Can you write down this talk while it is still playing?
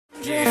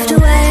Drift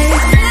away.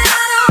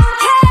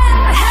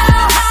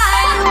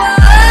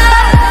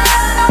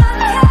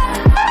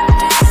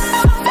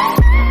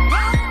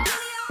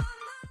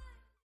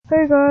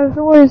 Hey guys,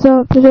 what is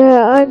up? Today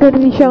I'm going to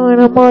be showing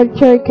a mod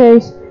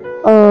showcase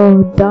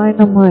of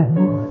Dynamite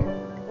mod.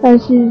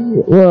 As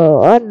you,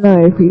 well, I don't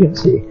know if you can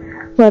see,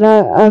 but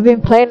I've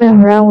been playing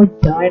around with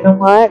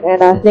Dynamite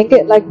and I think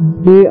it like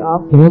blew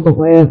up all the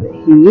way over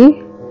here.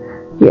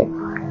 Yeah.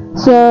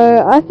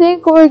 So I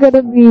think we're going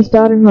to be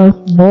starting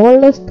from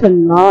smallest to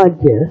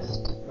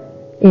largest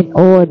in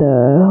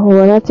order.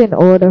 Well, that's in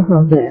order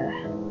from there.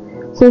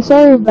 So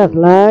sorry about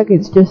lag,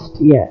 it's just,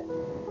 yeah.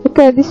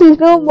 Okay, this is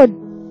no mod.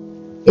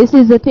 This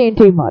is the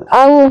TNT mod.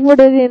 I will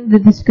put it in the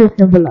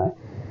description below.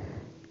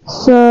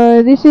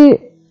 So this is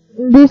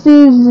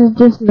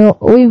just no.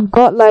 We've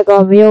got like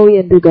a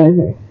million to go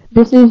through.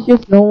 This is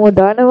just normal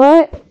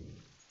Dynamite.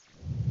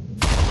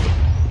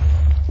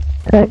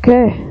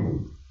 Okay.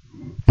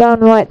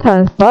 Dynamite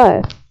times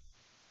 5.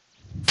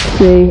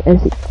 See,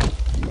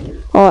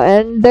 oh,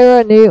 and there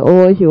are new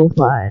ores you'll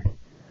find.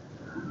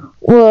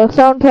 Well,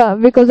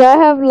 sometimes because I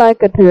have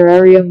like a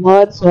terrarium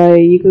mod, so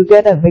you could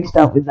get it mixed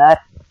up with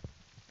that.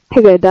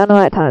 Okay,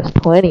 Dynamite times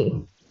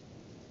 20.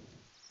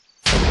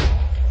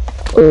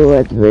 Oh,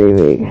 that's very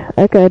big.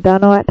 Okay,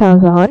 Dynamite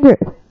times 100.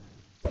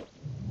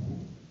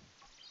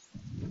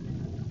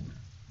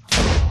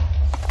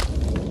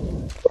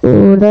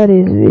 Oh, that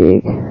is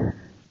big.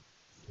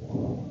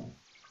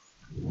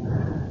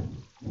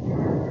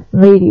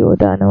 Meteor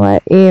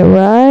Dynamite, yeah,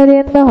 right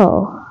in the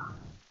hole.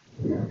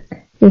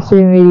 You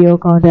see Meteor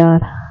come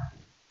down.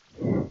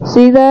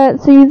 See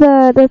that? See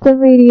that? That's a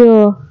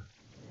Meteor.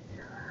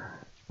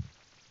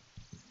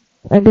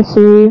 I can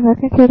see if I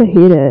can try to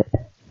hit it.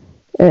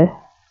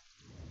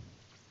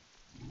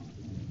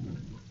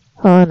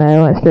 Oh no,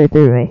 it went straight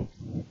through me.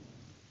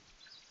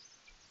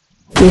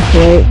 Just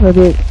wait for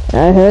the.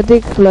 I heard the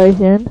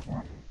explosion.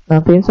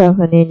 Nothing's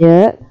happening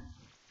yet.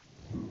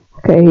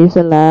 Okay, here's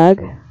a lag.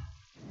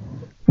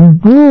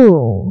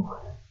 Boom!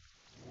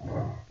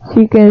 So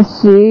you can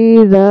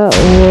see that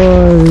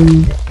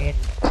was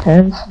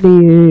intensely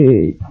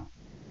huge.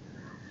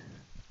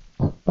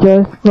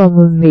 Just from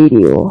a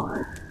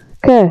meteor.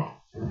 Okay.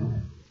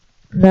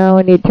 Now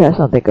we need to try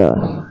something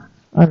else.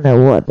 I don't know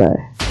what though.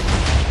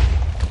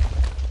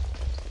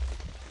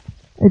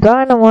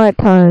 Dynamite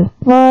times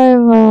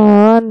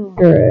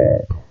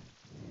 500.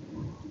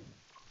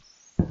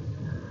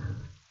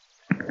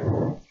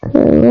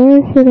 Okay,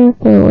 where should I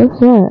throw? What's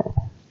that?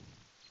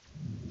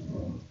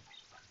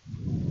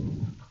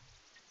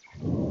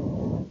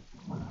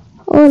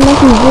 Oh,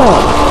 lucky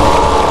block.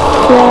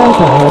 Yeah, that's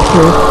not what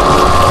to.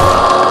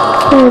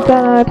 Okay,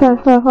 Dynamite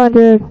times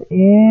 500.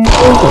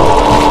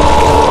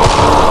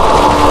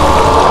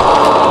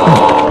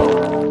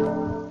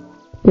 And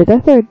did I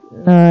throw?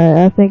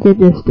 No, I think it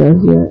just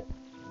does it.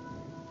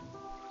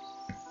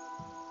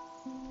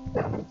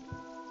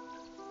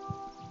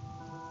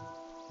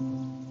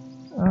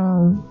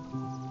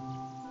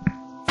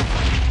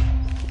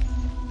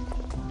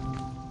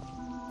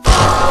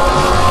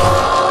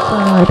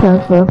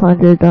 Times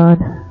 500 done.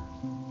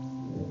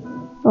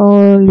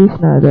 Oh, at least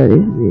now that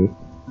is big.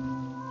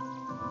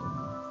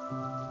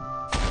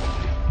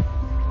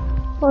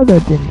 Oh,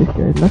 that didn't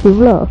destroy lucky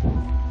block.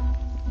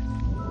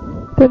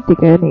 Don't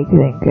think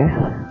anything.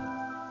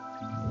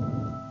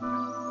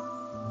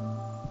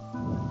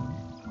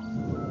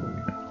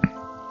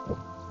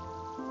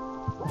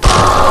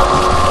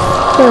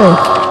 Okay,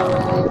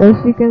 as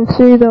you can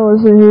see, that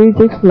was a huge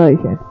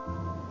explosion.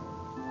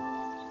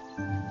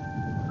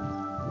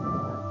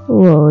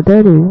 Whoa,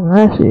 that is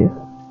massive.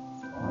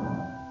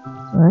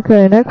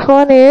 Okay, next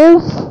one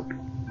is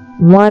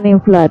mining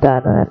flat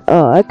diamond.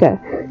 Oh, okay.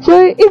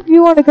 So if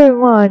you want to go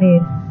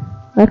mining,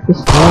 that's a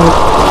snake.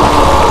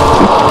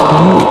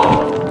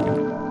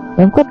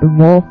 I've got the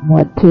morph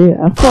mod too.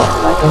 I've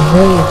got like a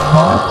million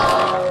mods.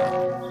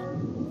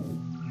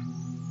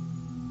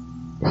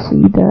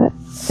 See that?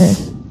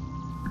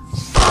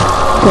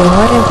 Okay,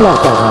 mining flat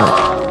diamond.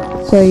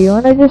 So you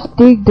wanna just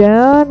dig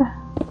down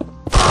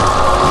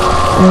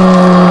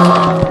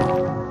and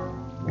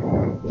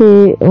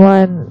hit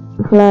one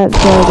flat, so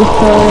just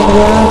throw it in the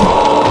ground.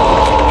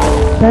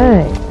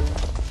 Dang.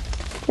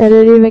 And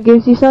it even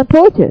gives you some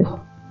torches.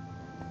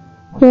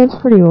 So that's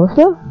pretty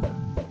awesome.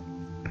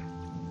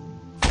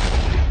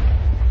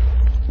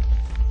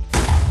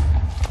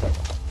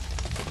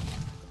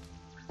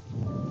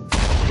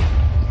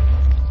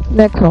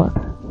 Next one.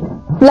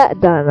 Flat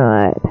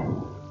Dynamite.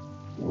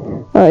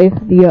 If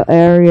your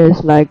area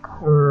is like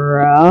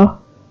rough,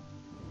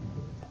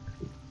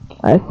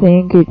 I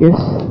think it just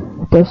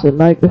doesn't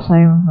like the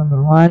same from the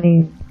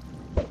mining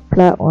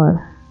flat one.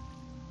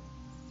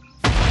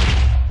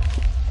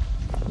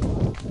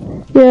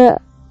 Yeah,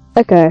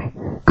 okay.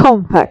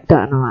 Compact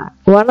Dynamite.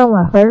 One of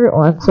my favorite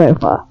ones so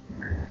far.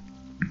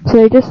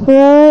 So just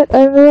throw it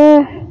over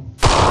there.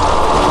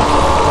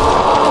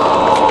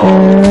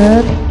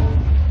 And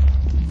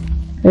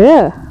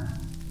yeah,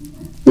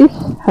 this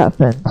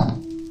happened.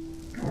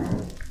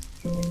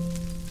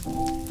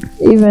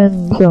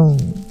 Even some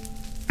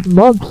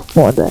mobs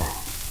spawn there.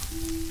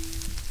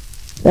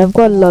 They have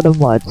quite a lot of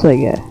mods, so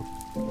yeah.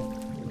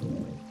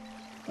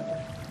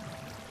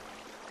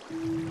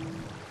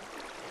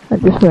 I'm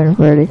just waiting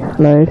for it to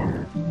explode.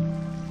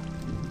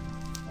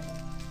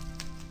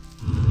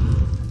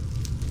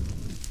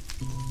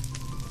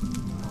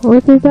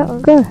 Where did that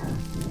one go?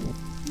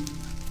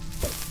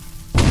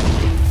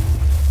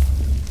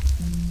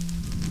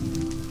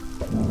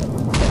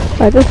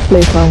 I just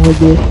play fun with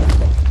this.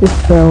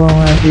 Just throw on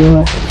my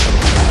viewer.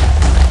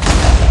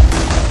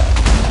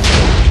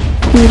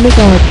 See, look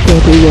how much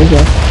TNT goes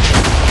there.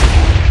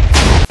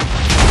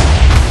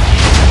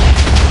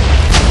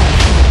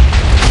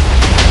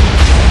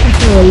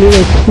 That's a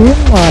little too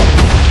much.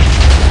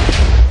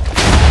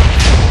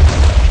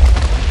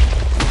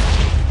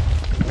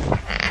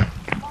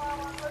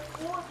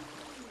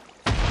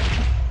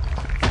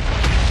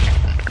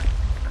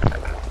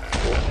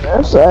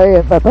 I'm sorry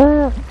about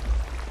that.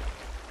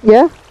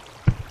 Yeah?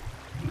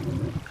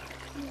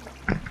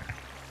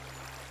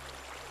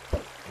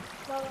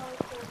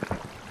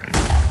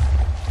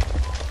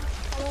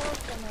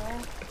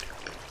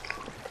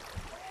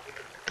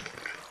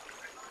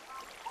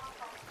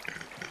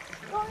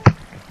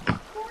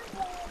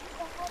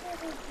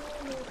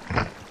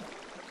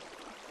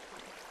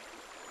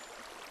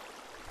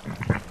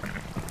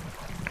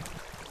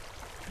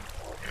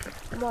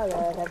 My bad,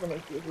 I have an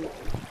issue here.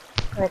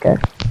 Okay.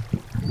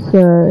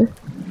 So...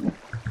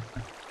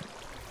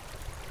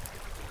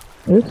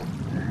 oops.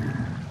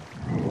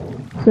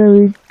 So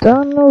we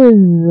done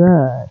with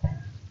that.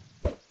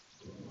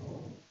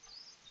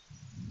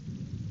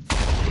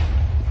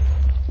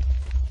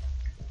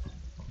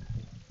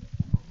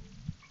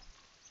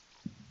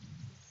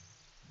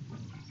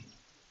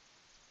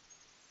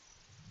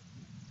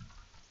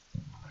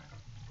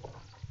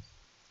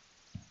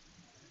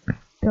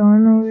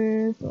 Done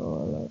with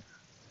all of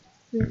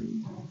this.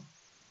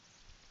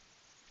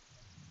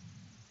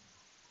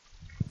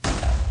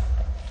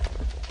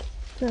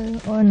 So,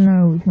 oh no,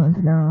 which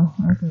one's now?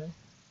 Okay.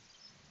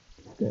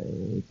 So,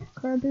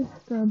 grab this.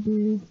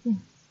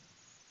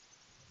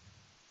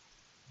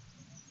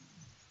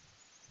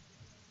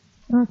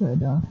 Okay,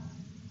 done.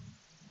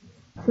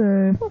 So,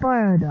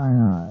 fire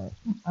dynamite.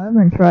 I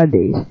haven't tried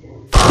these. So,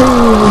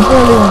 you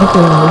really want to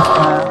play this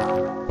now.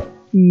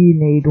 You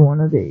need one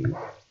of these.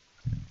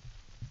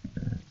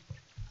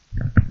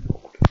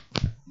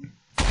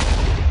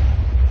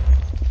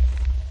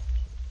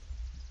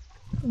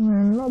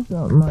 Well, not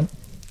that much.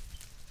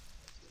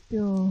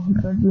 Still,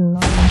 but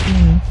not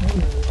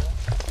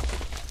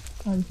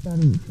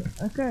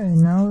okay,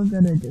 now we're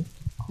gonna just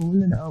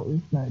cool it out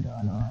with my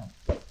dynamite.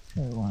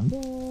 So one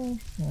there,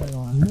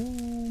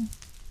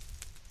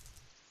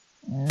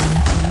 and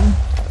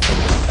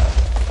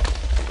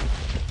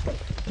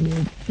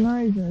it's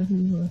nice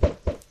everywhere.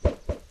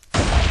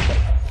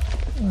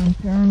 I'm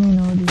turning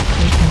all these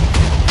things.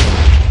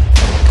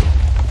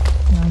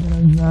 Now I'm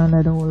gonna burn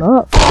it all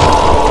up.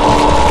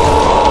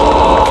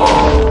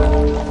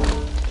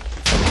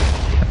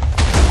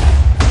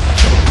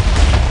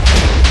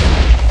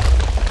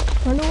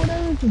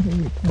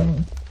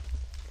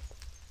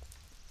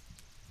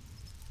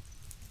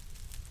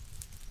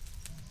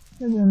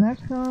 So the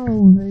next one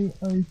will be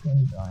ocean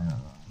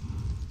dynamite.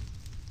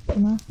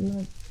 Can I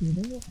select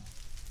it?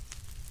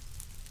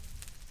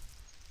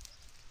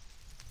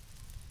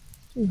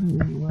 This is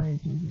way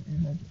too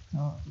good, I just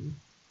can't do.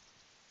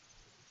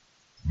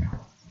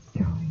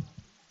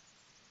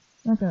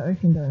 Okay,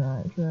 ocean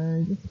dynamite, so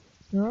just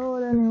throw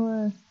it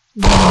anywhere.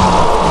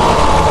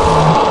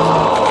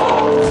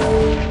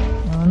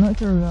 I'm not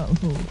sure about the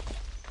pool.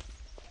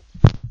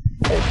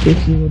 Let's just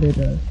see what it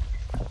does.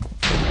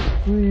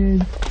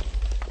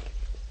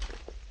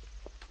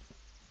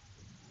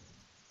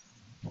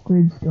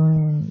 Squid's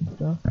doing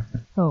stuff.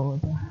 Oh,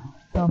 what the hell?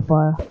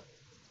 Hellfire.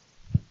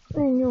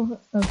 Man, you're...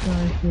 oh,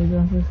 sorry, squid.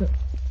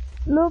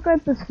 Look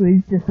at the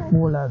squids just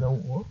fall out of the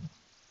water.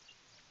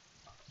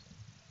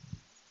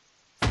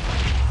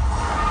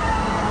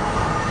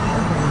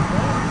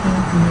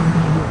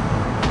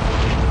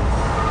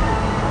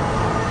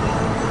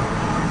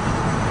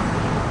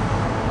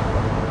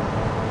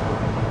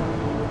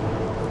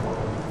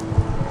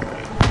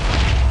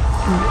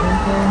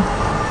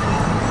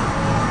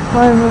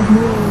 Five of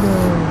me.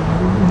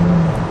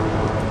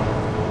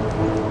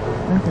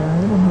 Okay,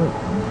 I'm gonna hit.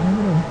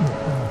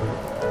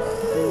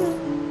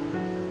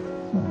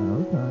 Oh,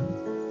 okay.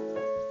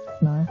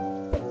 Nice.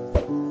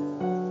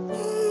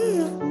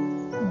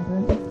 Okay,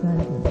 that's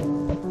nice.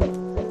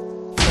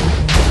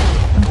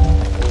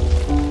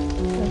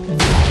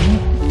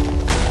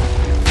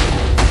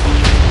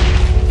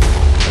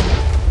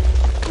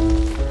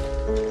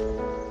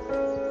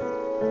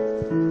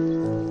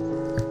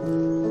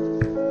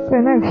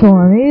 Okay, next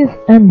one is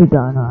Ender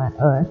Dynamite.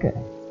 Oh, okay.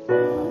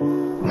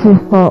 This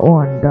is part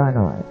 1,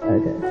 Dynamite.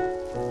 Okay.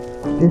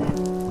 Just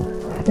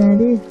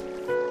standy.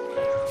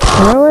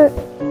 Throw it.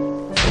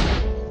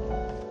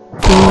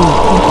 See,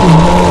 it's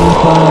very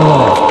far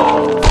away.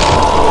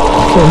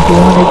 So if you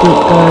want to get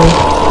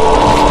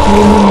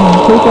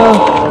quicker,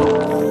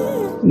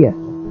 yeah.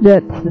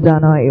 That's the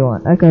dynamite you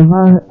want. Okay,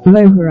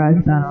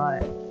 vaporize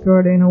dynamite. Throw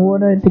it in the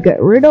water to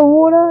get rid of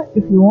water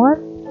if you want.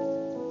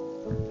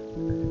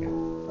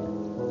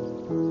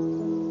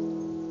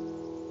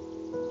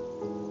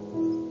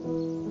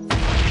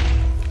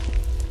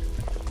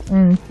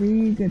 And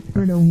 3 gets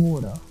rid of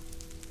water.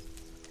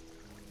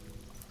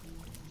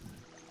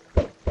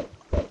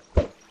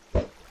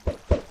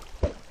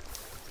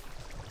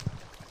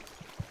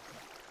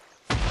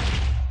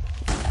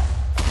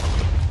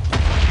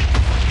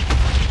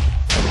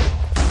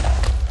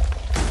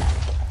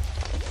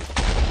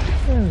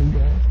 There we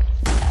go.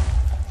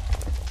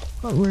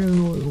 Got rid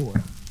of all the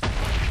water.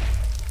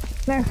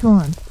 Next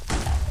one.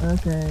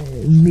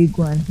 Okay, big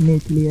one,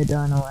 nuclear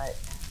dynamite.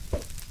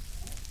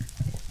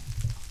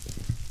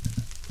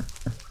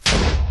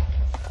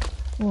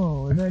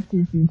 Whoa, that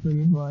is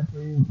pretty fast,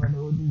 but it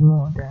will do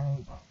more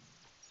damage.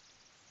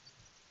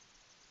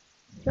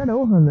 That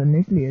opened the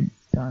nuclear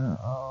dynamite.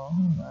 Oh,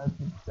 that's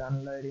just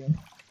downloading.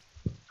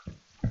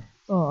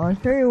 Oh, I'll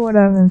show you what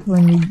happens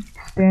when you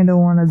stand on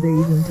one of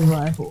these in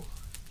survival.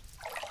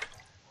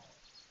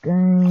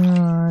 Going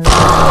on. I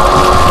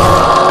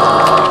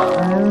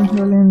haven't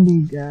filled in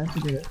the gas to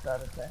get a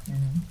start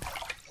attacking.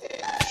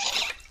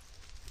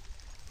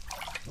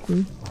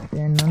 See,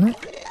 stand on it.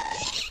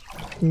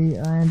 See, I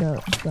end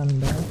up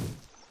stunned there.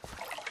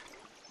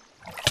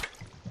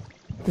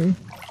 See?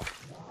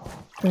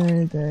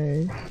 There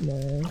goes,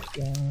 let's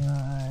go,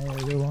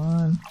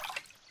 everyone.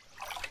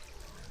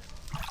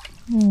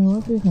 Oh,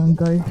 what's this one?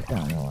 Ghost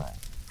dynamite.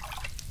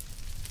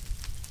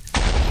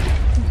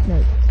 It's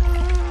like,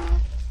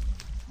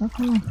 how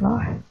can I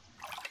fly?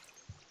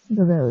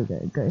 So there we go,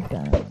 ghost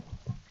dynamite.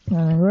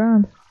 Turning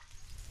around.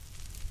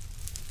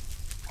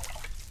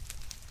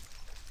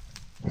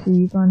 See,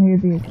 you can't hear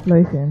the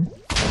explosion.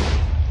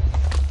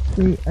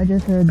 See, I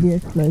just heard the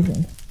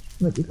explosion,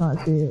 but you can't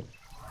see it.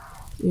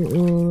 It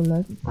will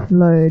like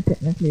explode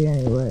technically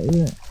anyway.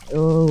 Yeah.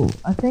 Oh,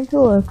 I think it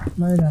will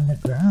explode on the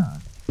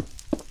ground.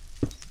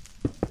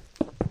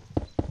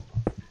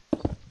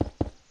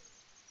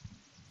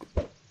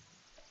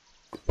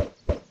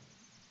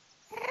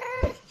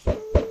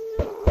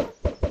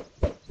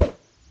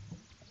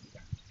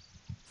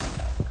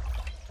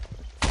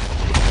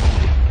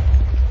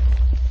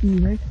 See,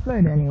 they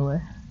explode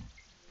anyway.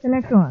 The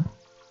next one.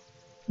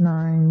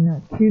 9,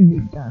 not too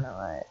big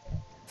dynamite.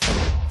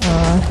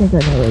 I think I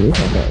know where this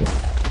one goes.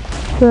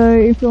 So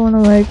if you want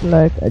to make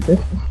like just a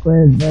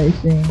square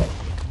basing,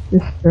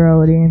 just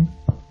throw it in.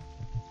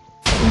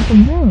 Like a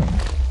boom.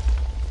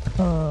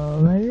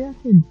 Maybe I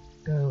should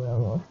go where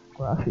more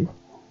grassy.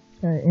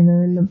 Okay, in the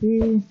middle of B.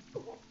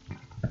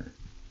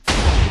 I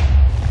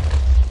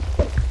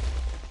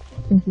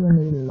think you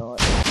need a lot.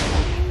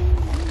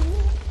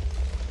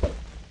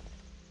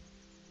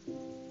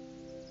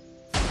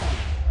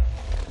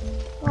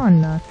 Oh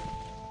no.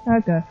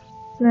 Okay.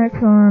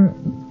 Next one.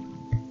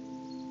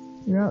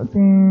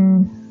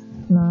 Erupting.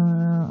 No.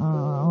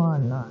 Oh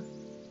no.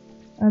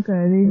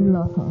 Okay, these are the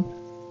last ones.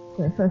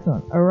 Okay, first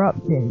one.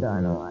 Erupting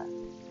dynamite.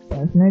 I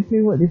have no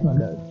clue what this one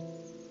does.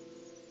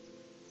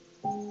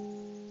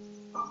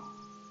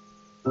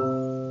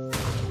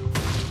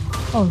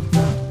 Oh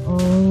no.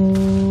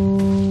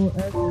 Oh,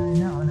 okay,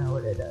 now I know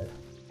what it does.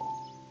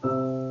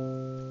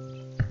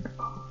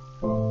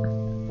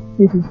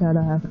 This is how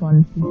to have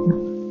fun.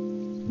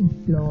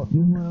 Blow up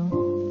your world.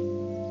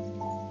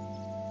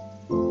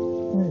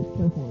 It's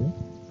so cool.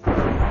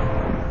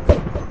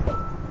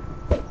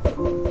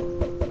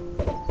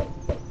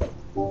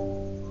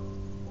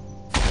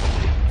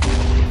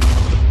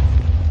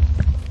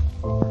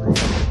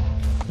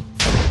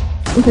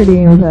 Pretty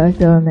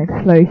impact on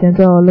explosions.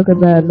 Oh, look at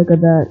that, look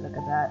at that, look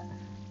at that.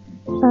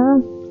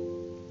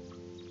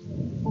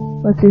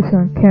 What's this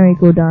one?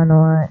 Chemical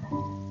dynamite.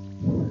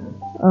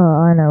 Oh,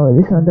 I know what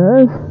this one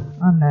does.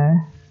 I know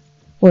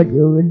what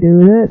you would do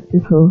with it.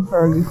 This will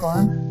probably be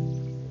fun.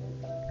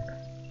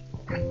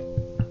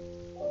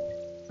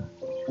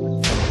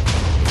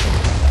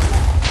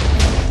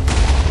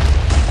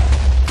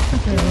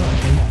 Okay,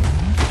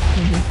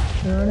 so just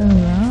throw them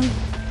around.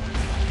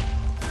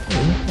 So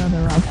you start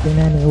erupting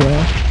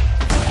anywhere.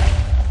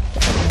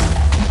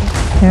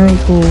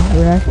 Chemical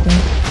reaction.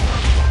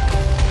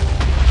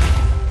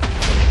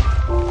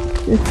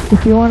 Just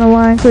if you want to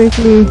wind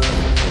quickly,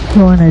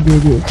 you want to do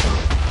this.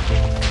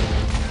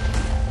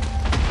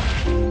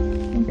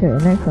 Okay,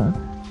 next one.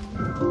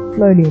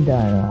 Floating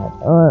dynamite.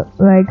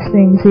 Like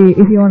saying, see,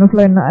 if you want to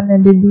float an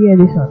island in the air,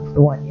 this one's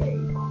the one you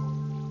need.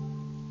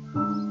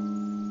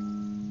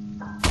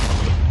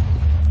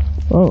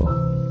 Whoa.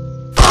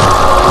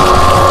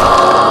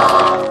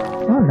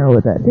 I don't know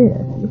what that did,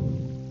 actually.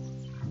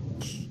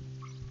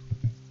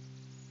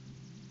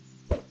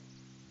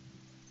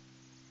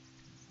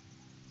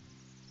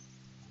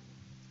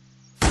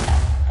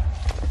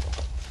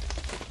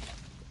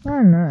 I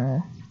don't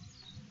know.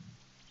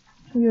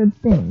 Weird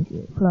thing,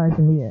 it flies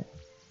in the air.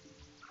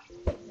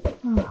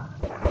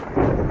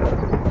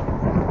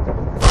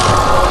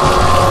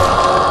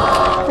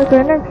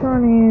 Okay, next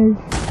one is...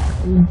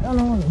 I don't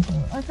know what it's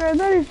called. Okay,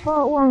 that is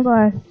part 1,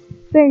 guys.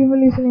 Thank you for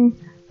listening.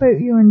 Hope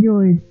you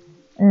enjoyed.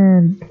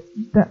 And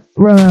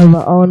remember,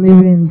 I'll leave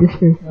it in the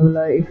description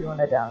below if you want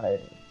to download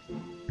it.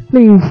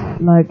 Please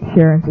like,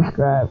 share, and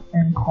subscribe,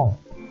 and comment.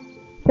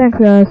 Thanks,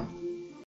 guys.